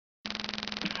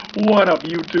What up,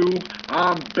 YouTube?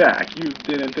 I'm back. You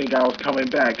didn't think I was coming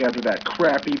back after that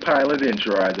crappy pilot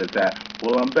intro I just had.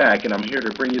 Well, I'm back, and I'm here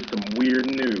to bring you some weird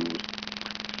news.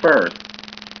 First,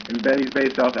 in Betty's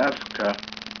Bay, South Africa,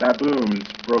 baboons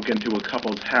broke into a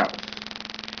couple's house.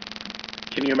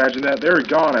 Can you imagine that? They were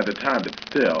gone at the time, but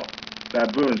still,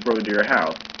 baboons broke into your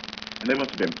house. And they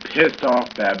must have been pissed off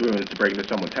baboons to break into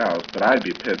someone's house, but I'd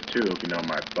be pissed too if,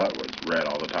 my butt was red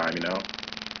all the time.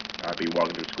 I'd be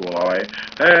walking through school all right.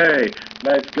 Hey,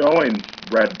 nice going,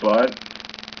 red butt.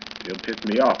 It'll piss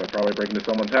me off. I'd probably break into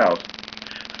someone's house.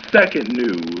 Second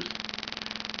news,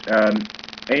 an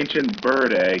ancient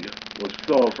bird egg was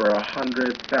sold for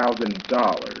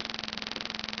 $100,000.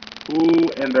 Who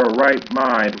in their right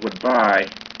mind would buy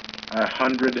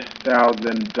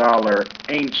 $100,000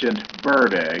 ancient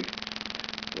bird egg?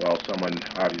 Well, someone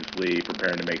obviously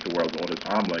preparing to make the world's oldest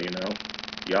omelet,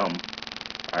 Yum.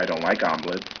 I don't like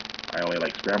omelets. I only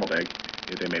like scrambled eggs.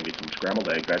 If they made me some scrambled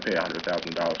eggs, I'd pay $100,000 for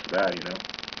that,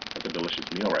 That's a delicious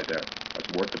meal right there.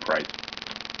 That's worth the price.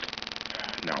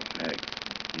 No, eggs.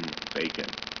 Bacon.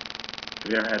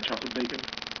 Have you ever had chocolate bacon?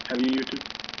 Have you, YouTube?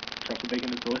 Chocolate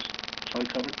bacon is delicious.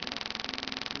 Chocolate covered.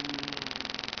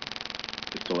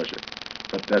 It's delicious.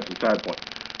 But that's beside the point.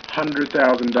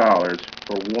 $100,000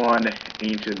 for one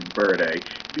ancient bird egg.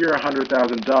 If you're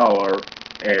 $100,000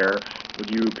 heir, would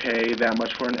you pay that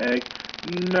much for an egg?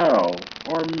 No.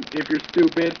 Or if you're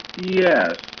stupid,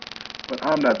 yes. But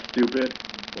I'm not stupid.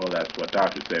 Well, that's what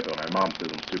doctors say, but my mom says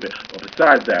I'm stupid. Well,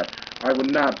 besides that, I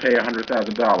would not pay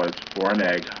 $100,000 for an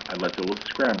egg unless it was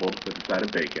scrambled with a side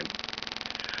of bacon.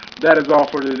 That is all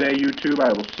for today, YouTube.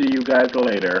 I will see you guys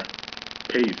later.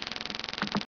 Peace.